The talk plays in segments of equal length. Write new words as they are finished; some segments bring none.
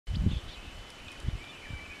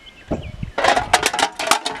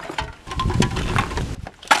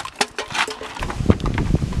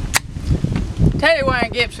Teddy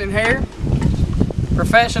Wayne Gibson here,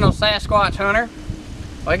 professional Sasquatch hunter.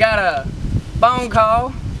 We got a phone call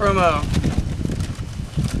from a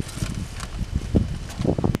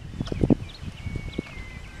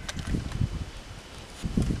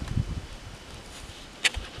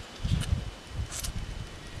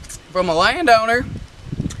landowner.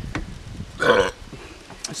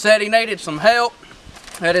 Said he needed some help,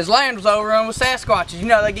 that his land was overrun with Sasquatches. You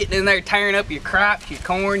know, they get in there tearing up your crops, your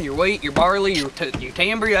corn, your wheat, your barley, your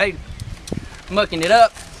timber. They mucking it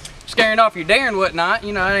up, scaring off your deer and whatnot.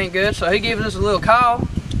 You know, it ain't good. So he gives us a little call,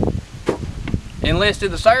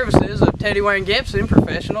 enlisted the services of Teddy Wayne Gibson,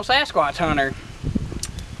 professional Sasquatch hunter.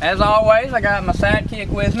 As always, I got my sidekick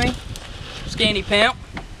with me, Skinny Pimp.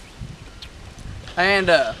 And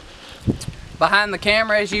behind the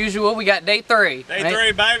camera, as usual, we got day 3. Day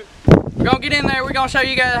 3, baby. We're gonna get in there. We're gonna show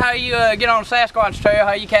you guys how you get on a Sasquatch trail,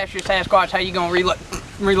 how you capture a Sasquatch, how you gonna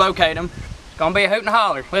relocate them. It's gonna be a hoot and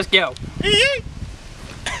holler. Let's go.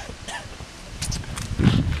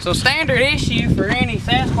 So standard issue for any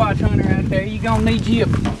Sasquatch hunter out there, you're gonna need you a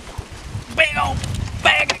big old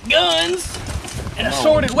bag of guns and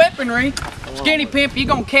assorted weaponry. Skinny Pimp, you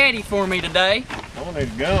gonna caddy for me today. I'm gonna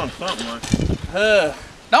need a gun or something like that.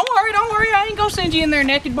 Don't worry, I ain't gonna send you in there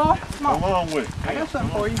naked, boy. Come on with it. I got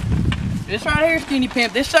something for you. This right here, Skinny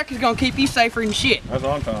Pimp, this sucker's gonna keep you safer than shit. That's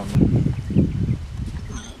what I'm talking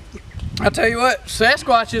about. I'll tell you what,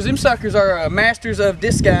 Sasquatches, them suckers are masters of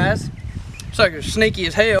disguise. Suckers sneaky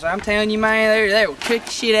as hell. I'm telling you, man, they will kick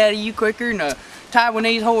the shit out of you quicker than a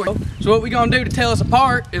Taiwanese horse. So what we're gonna do to tell us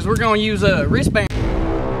apart is we're gonna use a wristband.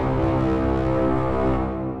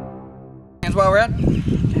 While we're out.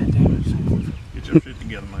 Get your shit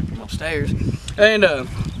together, man. Come on. Upstairs. And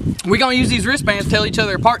we're gonna use these wristbands to tell each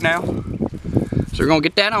other apart now. So we're gonna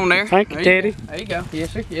get that on there. Thank you, Teddy. There you go.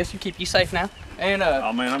 Yes, sir. Yes, sir. Keep you safe now. And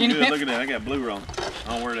oh man, I'm good. Pimp. Look at that. I got blue on.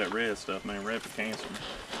 I don't wear that red stuff, man. Red for cancer.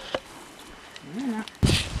 Yeah.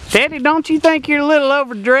 Teddy, don't you think you're a little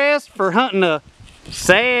overdressed for hunting a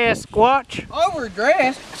Sasquatch?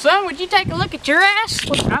 Overdressed? Son, would you take a look at your ass?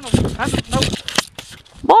 I don't know.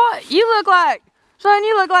 Boy, you look like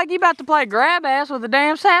you about to play grab ass with a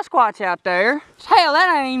damn Sasquatch out there. Hell,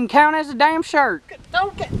 that ain't even count as a damn shirt.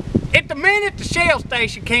 At the minute the shell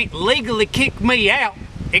station can't legally kick me out,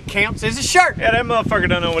 it counts as a shirt. Yeah, that motherfucker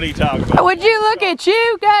don't know what he talking about. Would you look at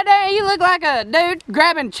you? Goddamn, you look like a dude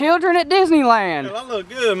grabbing children at Disneyland. Hell, I look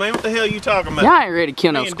good, man. What the hell you talking about? Y'all ain't ready to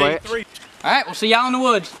kill no Squatch. D3. Alright, we'll see y'all in the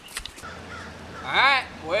woods. Alright,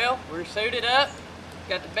 well, we're suited up.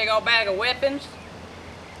 Got the big old bag of weapons.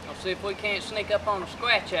 Let's see if we can't sneak up on a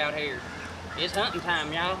Squatch out here. It's hunting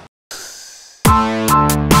time, y'all.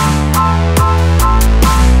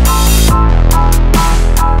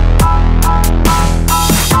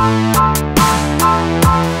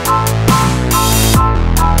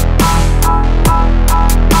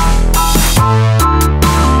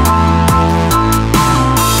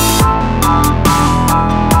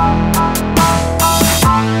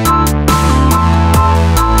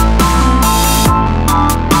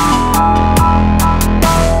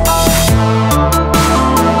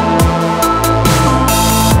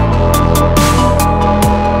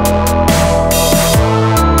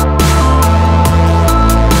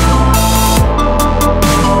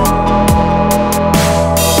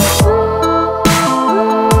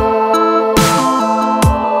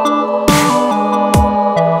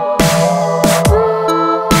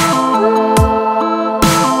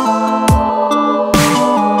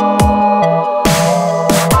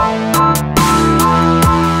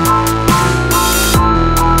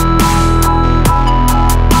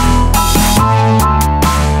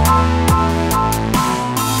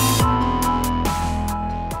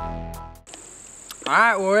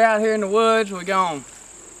 Alright, well, we're out here in the woods. We're gonna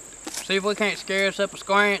see if we can't scare us up a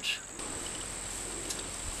squanch.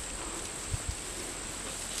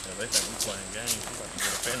 Yeah, they think we're playing games. We're about to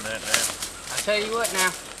get up in that now. I tell you what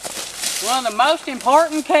now, one of the most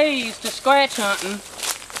important keys to squatch hunting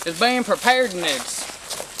is being preparedness.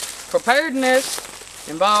 Preparedness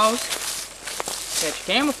involves, you got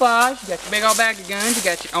your camouflage, you got your big old bag of guns, you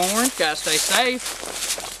got your orange, gotta stay safe.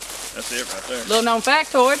 That's it right there. Little known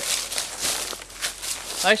factoid,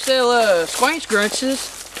 they sell squanch grunts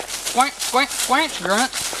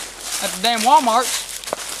at the damn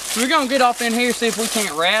Walmarts. We're gonna get off in here, see if we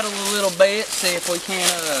can't rattle a little bit, see if we can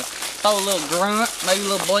throw a little grunt, maybe a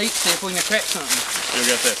little bleat, see if we can catch something. Still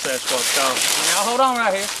got that Sasquatch call. Y'all hold on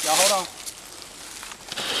right here. Y'all hold on.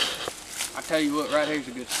 I tell you what, right here's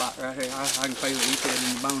a good spot right here. I can feel it. You feel it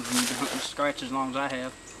in your bones when you've been hunting scratch as long as I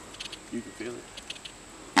have. You can feel it.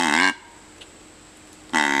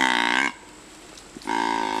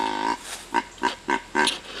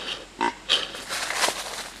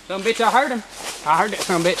 Some bitch, I heard him. I heard that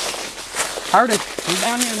some bitch. Heard him. He's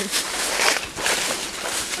down yonder.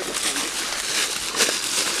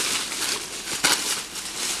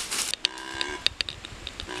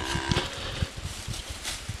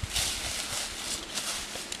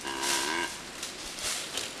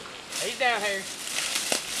 He's down here.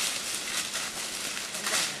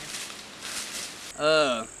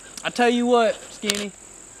 I tell you what, Skinny.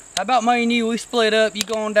 How about me and you, we split up, you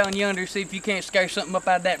go on down yonder, see if you can't scare something up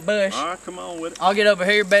out of that bush. All right, come on with it. I'll get over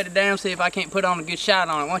here, bed it down, see if I can't put on a good shot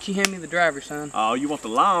on it. Why don't you hand me the driver, son? Oh, you want the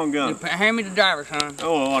long gun? Hand me the driver, son.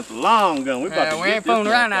 Oh, I want the long gun. We ain't fooling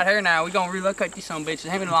around out here now. We gonna relocate these some bitches.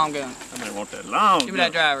 Hand me the long gun. I may want that long gun. Give me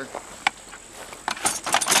that driver.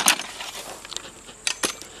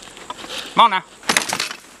 Come on now.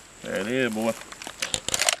 There it is, boy.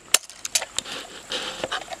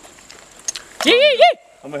 Yee, yee, yee.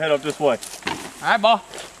 I'm gonna head up this way. All right, boy.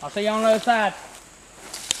 I'll see you on the other side.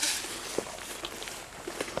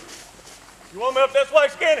 You want me up this way,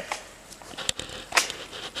 Skinny?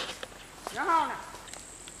 Come on now.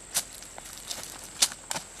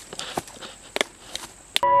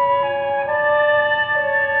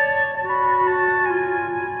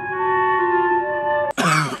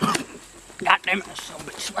 God damn it, that's some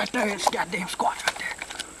bitch right there. It's a goddamn Squatch right there.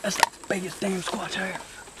 That's the biggest damn Squatch I ever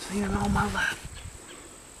seen in all my life.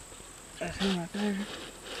 That's him right there.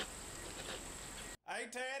 Hey,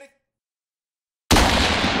 Teddy.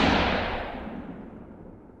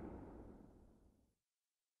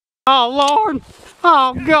 Oh, Lord.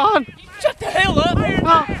 Oh, God. Shut the hell up!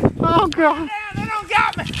 Oh, God. They don't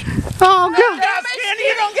got me. Oh, God. Skinny,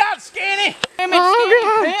 you don't got Skinny. Damn it, Oh, Skinny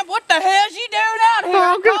God. Pimp, what the hell's you doing out here? Oh,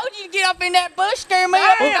 I God. told you to get up in that bush, scare me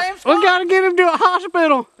up, damn We Squatch. gotta get him to a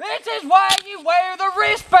hospital. This is why you wear the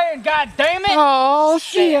wristband, god damn it! Oh,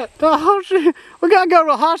 shit. Oh, shit. We gotta go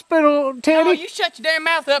to a hospital, Teddy. No, you shut your damn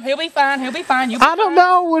mouth up. He'll be fine. He'll be fine. You'll be I don't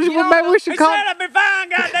know. Maybe we should He call. said I'd be fine,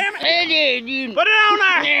 goddammit. Put it on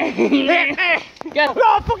there. Go.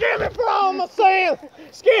 Lord, forgive me for all my sins.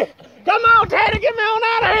 Skinny, come on, Teddy, get me on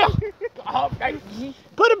out of here.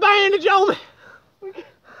 Put a bandage on me.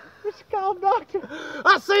 We should call a doctor.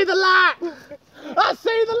 I see the light. I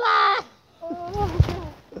see the light.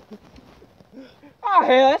 Oh,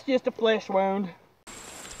 hell, that's just a flesh wound.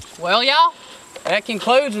 Well, y'all, that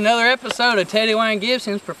concludes another episode of Teddy Wayne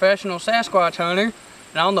Gibson's Professional Sasquatch Hunter.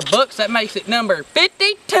 And on the books, that makes it number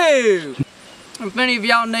 52. If any of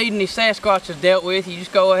y'all need any Sasquatches dealt with, you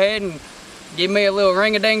just go ahead and give me a little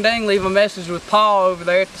ring-a-ding-ding, leave a message with Paul over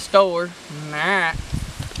there at the store. All right.